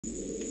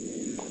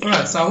All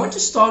right, so I want to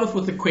start off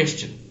with a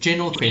question,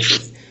 general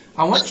question.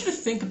 I want you to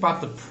think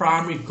about the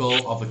primary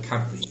goal of a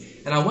company.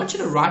 And I want you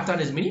to write down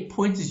as many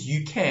points as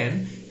you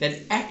can that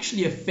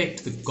actually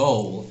affect the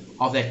goal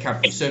of that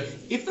company. So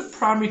if the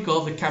primary goal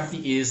of the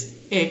company is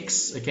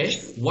X, okay,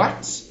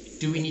 what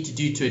do we need to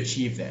do to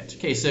achieve that?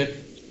 Okay, so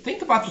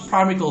think about the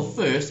primary goal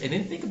first, and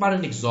then think about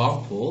an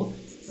example,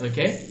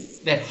 okay,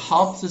 that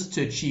helps us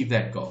to achieve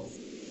that goal.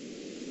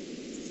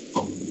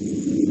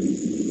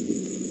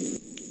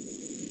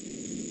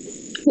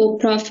 Or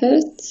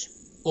profit.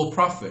 Or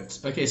profit.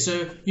 Okay,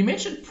 so you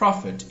mentioned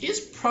profit. Is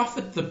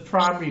profit the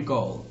primary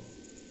goal?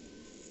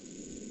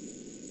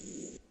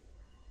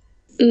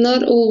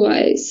 Not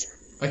always.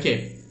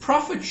 Okay,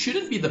 profit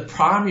shouldn't be the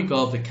primary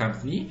goal of the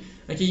company.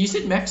 Okay, you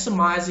said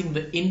maximizing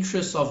the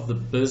interests of the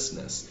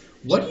business.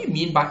 What do you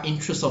mean by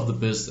interests of the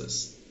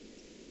business?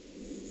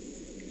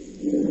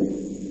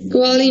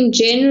 Well, in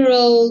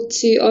general,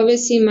 to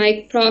obviously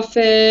make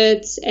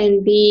profits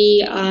and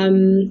be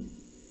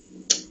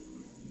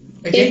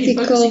Again, you're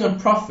ethical. focusing on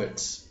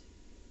profits.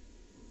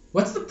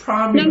 What's the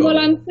primary goal? No, well,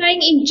 I'm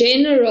saying in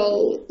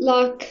general,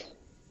 like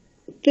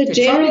the Okay,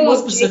 general. try to be more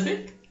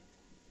specific.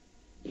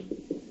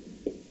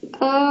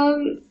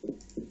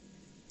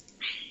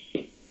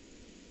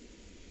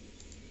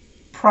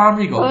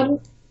 Primary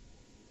goal.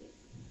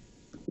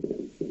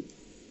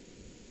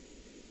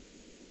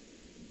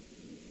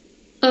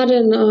 I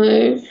don't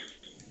know.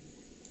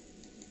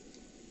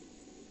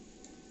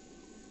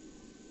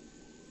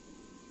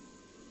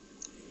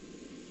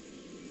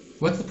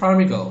 What's the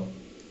primary goal?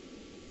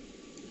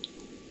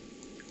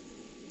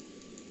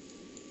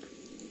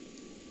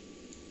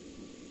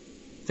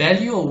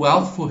 Value or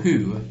wealth for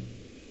who?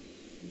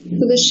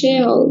 For the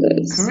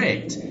shareholders.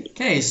 Correct.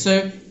 Okay,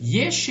 so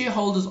yes,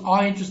 shareholders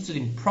are interested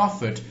in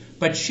profit,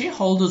 but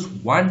shareholders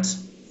want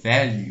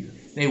value.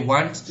 They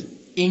want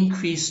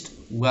increased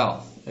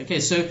wealth. Okay,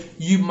 so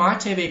you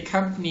might have a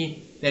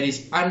company that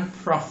is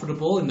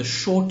unprofitable in the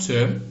short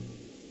term,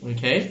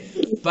 okay,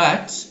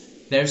 but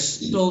they're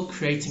still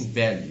creating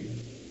value.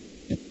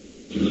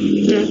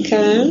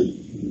 Okay.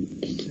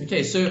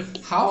 Okay, so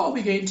how are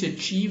we going to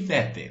achieve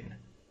that then?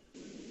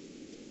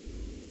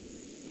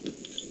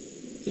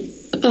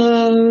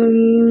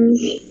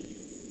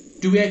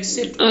 Do we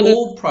accept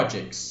all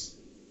projects?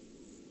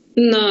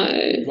 No.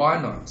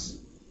 Why not?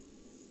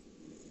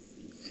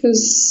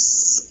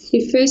 Because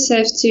you first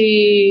have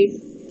to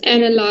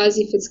analyze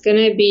if it's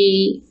going to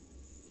be,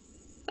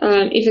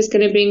 if it's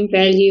going to bring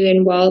value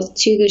and wealth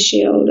to the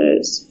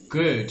shareholders.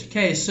 Good.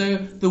 Okay, so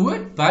the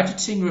word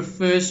budgeting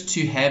refers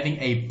to having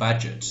a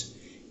budget.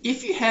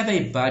 If you have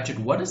a budget,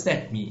 what does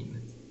that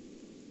mean?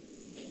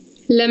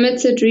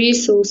 Limited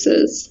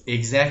resources.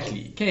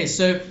 Exactly. Okay,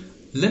 so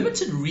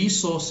limited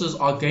resources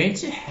are going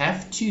to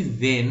have to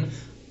then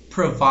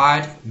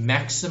provide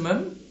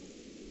maximum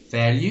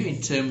value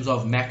in terms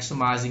of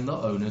maximizing the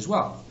owner's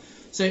wealth.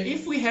 So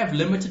if we have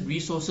limited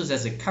resources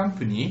as a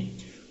company,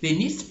 there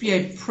needs to be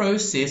a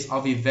process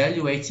of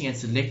evaluating and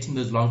selecting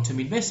those long-term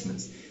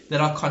investments that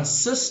are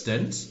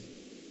consistent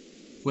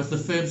with the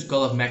firm's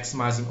goal of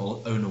maximizing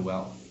owner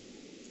wealth.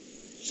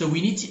 So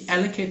we need to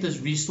allocate those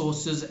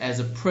resources as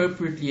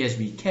appropriately as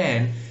we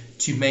can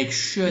to make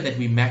sure that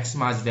we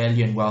maximize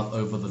value and wealth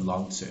over the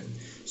long term.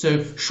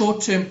 So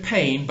short-term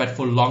pain, but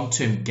for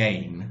long-term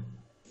gain.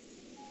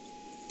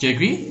 Do you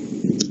agree?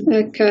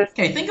 Okay.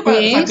 Okay, think about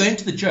it like going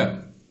to the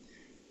gym.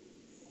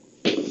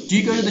 Do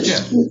you go to the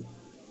gym?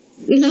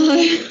 No.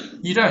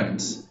 You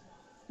don't?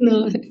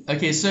 No.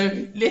 Okay,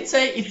 so let's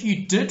say if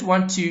you did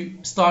want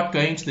to start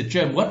going to the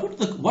gym, what would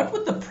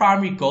the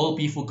primary goal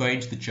be for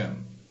going to the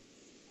gym?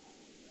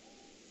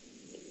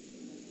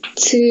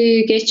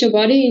 To get your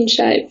body in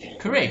shape.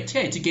 Correct.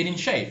 Okay, to get in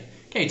shape.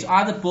 Okay, to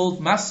either build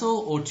muscle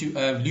or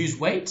to lose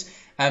weight,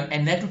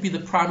 and that would be the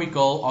primary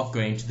goal of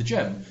going to the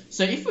gym.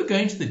 So if we're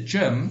going to the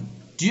gym,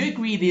 do you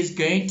agree there's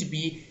going to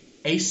be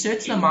a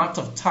certain amount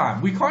of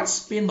time? We can't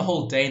spend the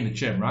whole day in the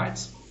gym, right?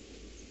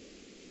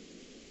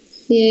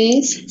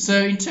 Yes.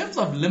 So in terms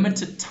of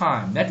limited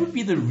time, that would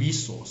be the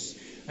resource.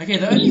 Okay,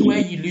 the only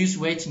way you lose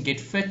weight and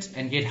get fit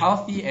and get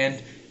healthy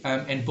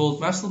and build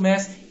muscle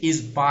mass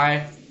is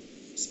by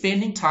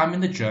spending time in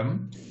the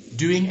gym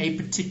doing a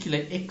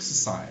particular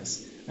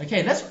exercise.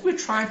 Okay, that's what we're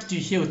trying to do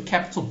here with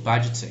capital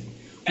budgeting.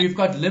 We've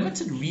got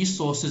limited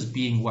resources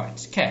being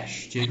what?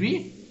 Cash. Do you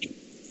agree?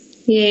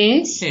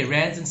 Yes. Okay,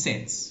 rands and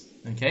cents.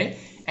 Okay,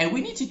 and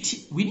we need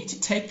to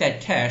take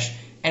that cash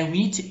and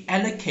we need to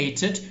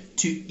allocate it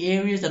to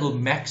areas that will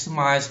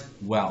maximize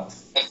wealth.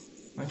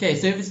 Okay,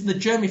 so if it's in the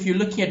gym, if you're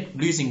looking at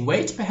losing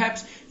weight,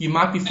 perhaps you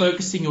might be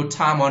focusing your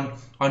time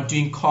on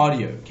doing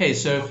cardio. Okay,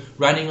 so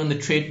running on the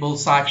treadmill,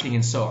 cycling,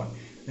 and so on.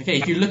 Okay,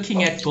 if you're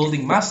looking at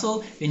building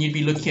muscle, then you'd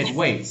be looking at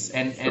weights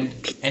and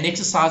an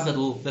exercise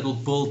that'll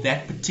build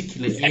that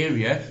particular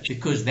area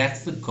because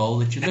that's the goal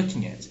that you're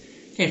looking at.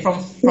 Okay, from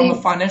a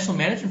financial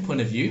management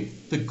point of view,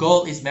 the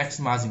goal is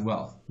maximizing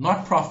wealth,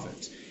 not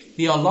profit.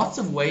 There are lots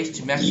of ways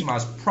to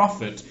maximize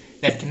profit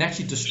that can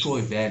actually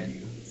destroy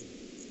value.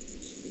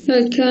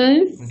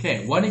 Okay.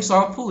 Okay, one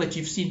example that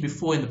you've seen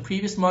before in the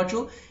previous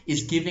module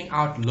is giving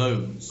out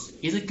loans.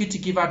 Is it good to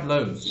give out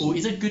loans, or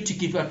is it good to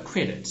give out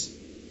credit?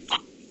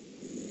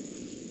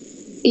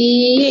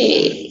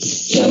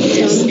 Yes.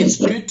 It's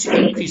good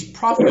to increase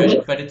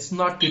profit, but it's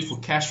not good for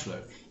cash flow.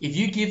 If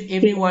you give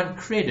everyone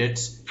credit,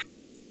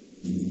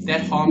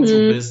 that harms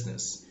your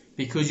business,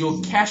 because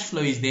your cash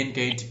flow is then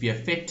going to be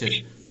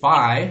affected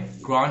by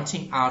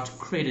granting out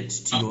credit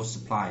to your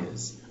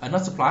suppliers.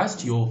 Not suppliers,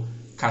 to your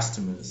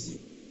customers.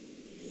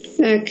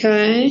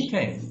 Okay.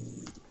 Okay.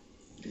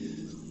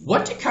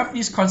 What do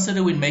companies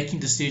consider when making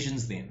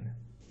decisions then?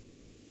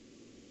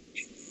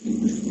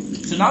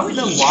 So now we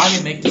know why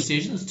they make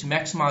decisions: to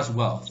maximize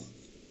wealth.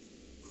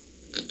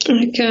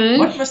 Okay.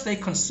 What must they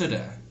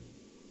consider?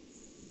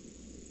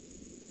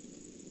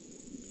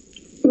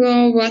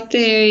 Well, what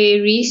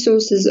their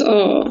resources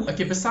are.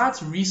 Okay,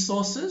 besides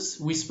resources,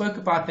 we spoke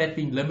about that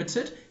being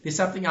limited. There's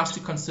something else to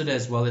consider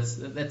as well.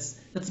 That's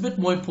a bit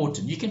more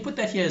important. You can put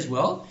that here as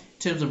well in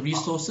terms of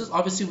resources.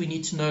 Obviously, we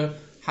need to know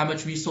how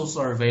much resources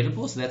are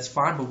available, so that's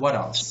fine. But what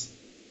else?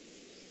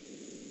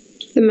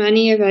 The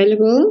money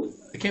available.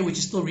 Okay, which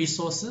is still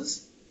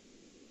resources.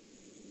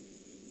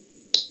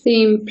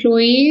 The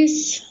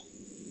employees.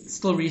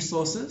 Still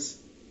resources.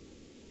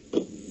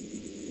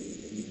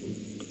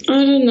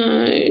 I don't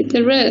know.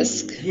 The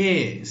risk.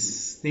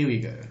 Yes, there we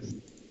go.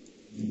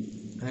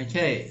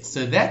 Okay,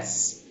 so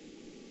that's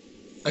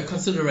a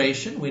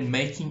consideration when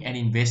making an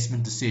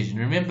investment decision.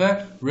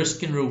 Remember,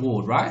 risk and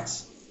reward, right?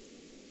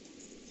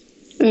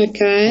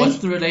 Okay. What's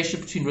the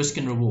relationship between risk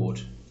and reward?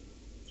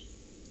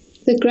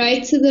 The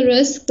greater the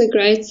risk, the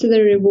greater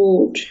the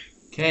reward.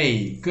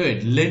 Okay,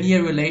 good.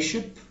 Linear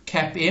relationship,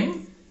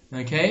 CAPM.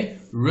 Okay,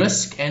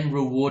 risk and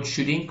reward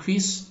should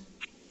increase.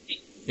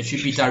 It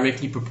should be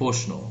directly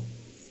proportional.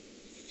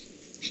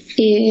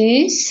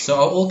 Yes. So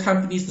are all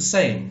companies the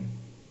same?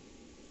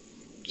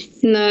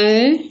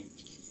 No.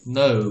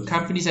 No.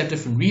 Companies have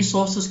different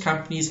resources.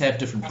 Companies have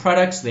different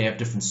products. They have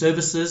different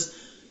services.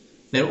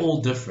 They're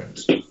all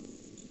different.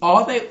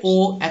 Are they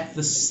all at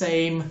the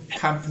same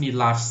company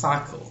life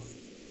cycle?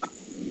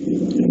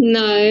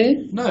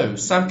 No. No.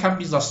 Some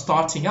companies are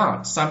starting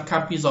out. Some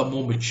companies are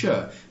more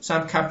mature.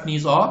 Some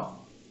companies are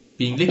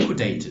being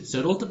liquidated. So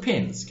it all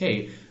depends.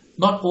 Okay.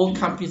 Not all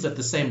companies at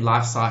the same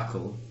life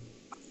cycle.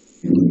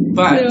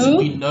 But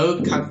we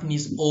know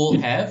companies all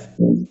have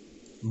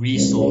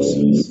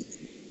resources.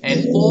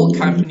 And all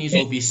companies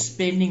will be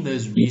spending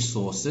those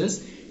resources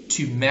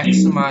to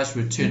maximize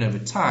return over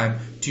time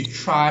to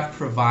try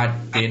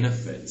provide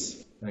benefits.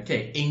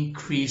 Okay,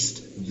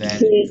 increased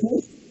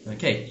value.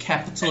 Okay,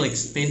 capital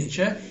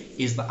expenditure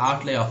is the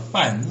outlay of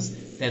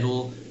funds that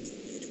will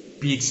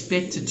be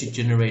expected to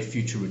generate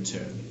future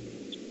return.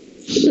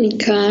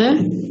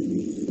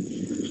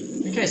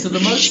 Okay, so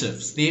the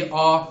motives. There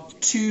are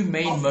two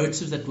main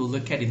motives that we'll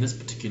look at in this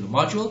particular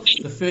module.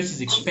 The first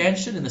is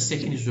expansion and the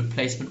second is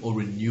replacement or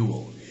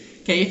renewal.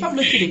 Okay, if I'm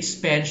looking at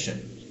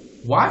expansion,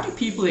 why do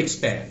people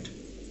expand?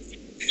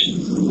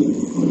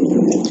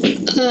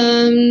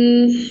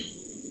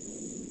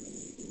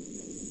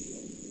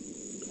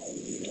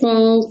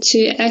 Well,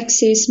 to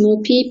access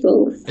more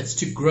people. It's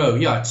to grow,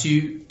 yeah,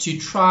 to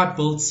try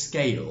build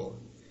scale.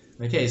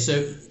 Okay,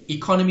 so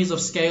economies of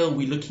scale,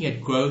 we're looking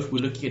at growth,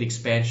 we're looking at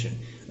expansion.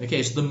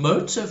 Okay, so the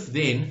motive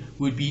then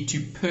would be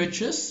to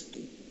purchase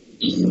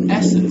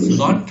assets,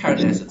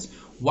 non-current assets.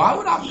 Why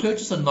would I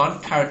purchase a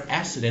non-current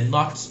asset and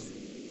not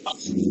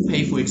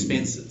pay for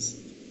expenses?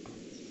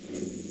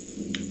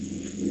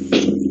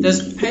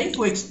 Does paying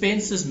for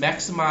expenses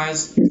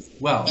maximize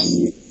wealth?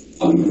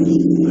 No,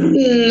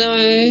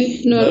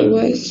 not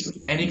always.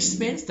 An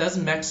expense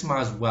doesn't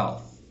maximize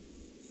wealth.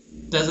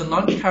 Does a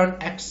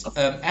non-current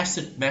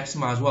asset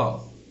maximize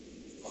wealth?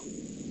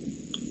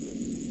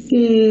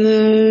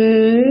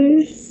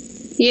 No.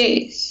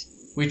 Yes.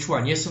 Which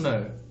one? Yes or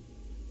no?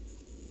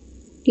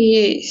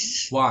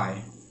 Yes.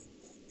 Why?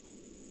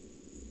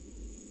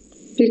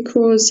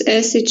 Because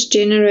assets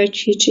generate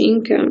future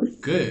income.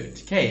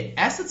 Good. Okay,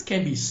 assets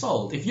can be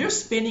sold. If you're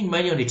spending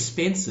money on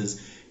expenses,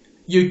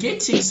 you're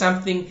getting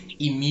something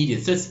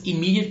immediate. So it's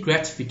immediate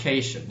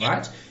gratification,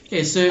 right?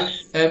 Okay, so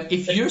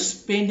if you're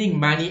spending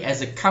money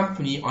as a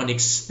company on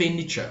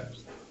expenditure,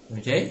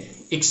 okay,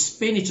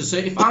 expenditure. So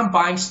if I'm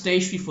buying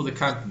stationery for the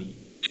company,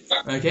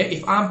 okay,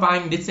 if I'm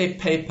buying, let's say,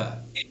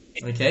 paper,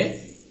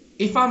 okay,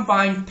 if I'm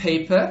buying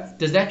paper,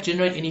 does that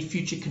generate any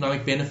future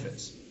economic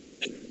benefits?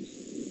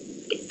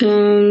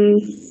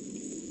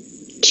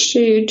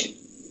 Should.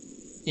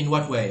 In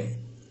what way?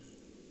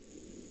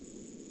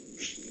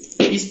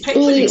 Is paper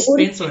an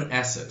expense or an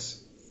asset?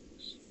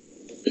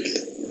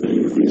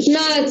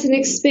 No, it's an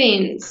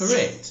expense.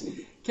 Correct.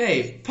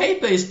 Okay,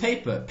 paper is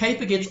paper.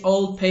 Paper gets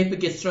old, paper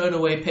gets thrown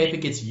away, paper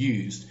gets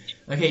used.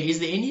 Okay, is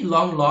there any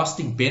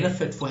long-lasting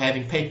benefit for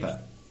having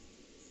paper?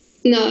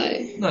 No.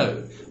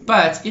 No.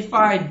 But if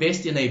I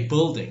invest in a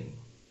building,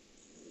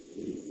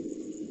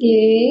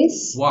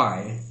 yes.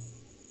 Why?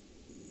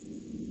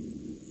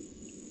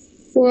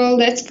 Well,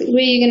 that's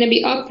where you're going to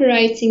be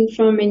operating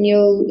from, and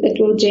it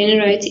will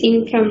generate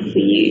income for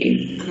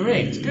you.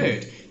 Correct,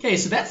 good. Okay,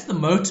 so that's the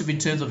motive in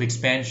terms of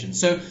expansion.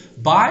 So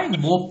buying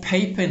more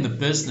paper in the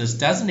business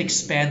doesn't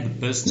expand the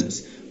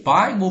business.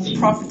 Buying more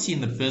property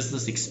in the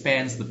business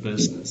expands the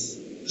business.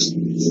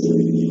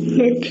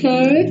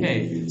 Okay.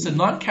 Okay, so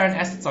non-current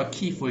assets are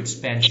key for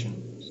expansion.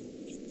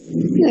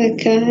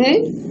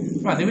 Okay.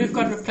 Right, then we've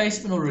got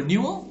replacement or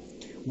renewal.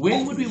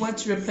 When would we want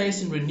to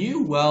replace and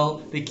renew? Well,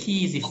 the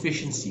key is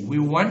efficiency.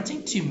 We're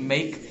wanting to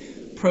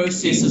make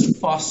processes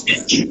faster.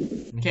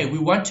 Okay, we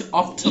want to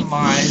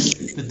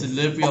optimize the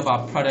delivery of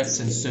our products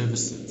and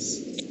services.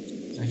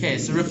 Okay,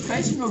 so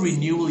replacement or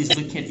renewal is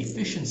looking at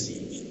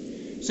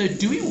efficiency. So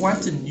do we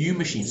want a new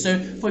machine? So,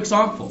 for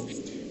example,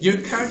 you're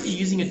currently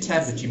using a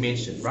tablet, you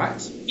mentioned,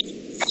 right?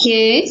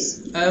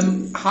 Yes.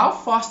 How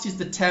fast is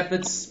the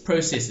tablet's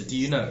processor? Do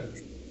you know?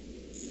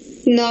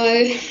 No.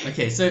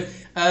 Okay, so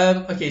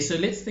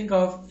let's think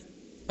of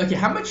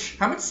how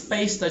much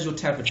space does your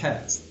tablet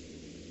have?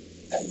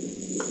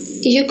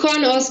 You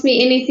can't ask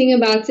me anything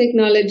about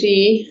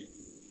technology.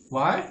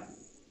 Why?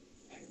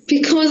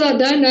 Because I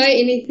don't know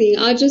anything.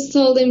 I just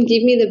told them,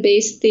 give me the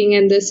best thing,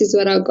 and this is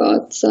what I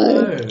got. So.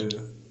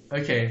 Oh,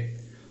 okay.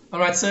 All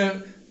right.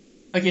 So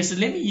let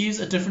me use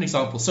a different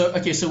example. So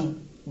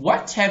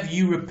what have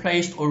you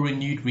replaced or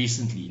renewed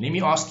recently? Let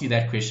me ask you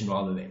that question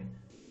rather than.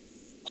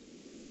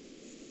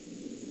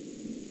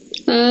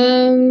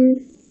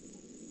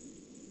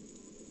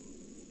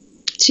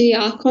 Gee,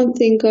 I can't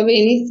think of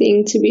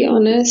anything, to be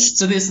honest.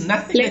 So there's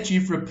nothing that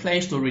you've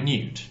replaced or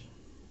renewed?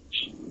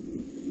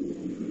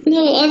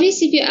 No,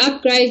 obviously if you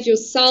upgrade your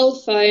cell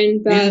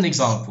phone, but... Here's an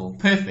example.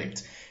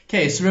 Perfect.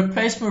 Okay, so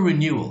replacement or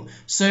renewal.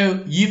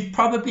 So you've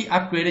probably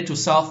upgraded your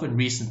cell phone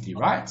recently,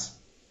 right?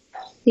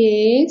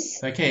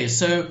 Yes. Okay,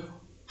 so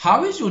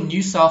how is your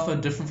new cell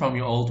phone different from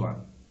your old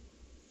one?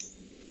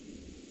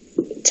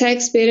 It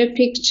takes better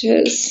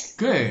pictures.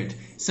 Good.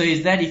 So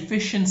is that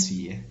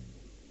efficiency?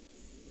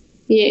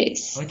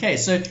 Yes. Okay,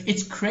 so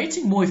it's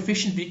creating more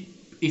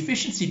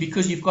efficiency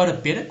because you've got a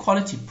better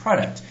quality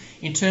product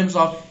in terms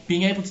of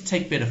being able to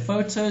take better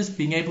photos,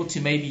 being able to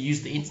maybe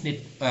use the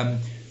internet.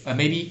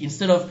 Maybe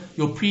instead of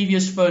your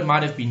previous phone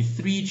might have been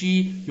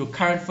 3G, your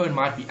current phone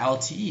might be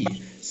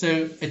LTE.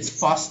 So it's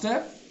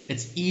faster,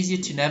 it's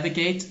easier to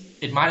navigate,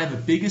 it might have a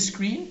bigger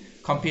screen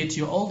compared to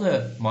your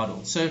older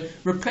model. So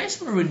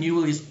replacement or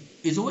renewal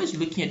is always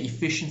looking at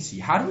efficiency.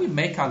 How do we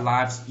make our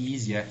lives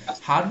easier?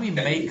 How do we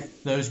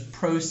make those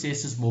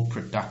processes more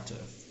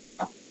productive?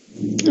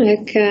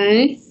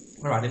 Okay.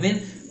 All right, and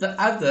then the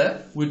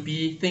other would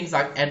be things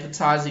like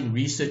advertising,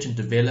 research and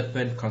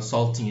development,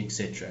 consulting,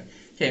 etc.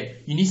 Okay,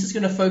 Eunice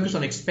going to focus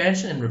on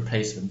expansion and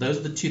replacement. Those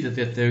are the two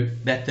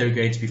that they're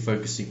going to be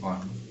focusing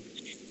on.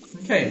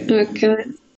 Okay. Okay.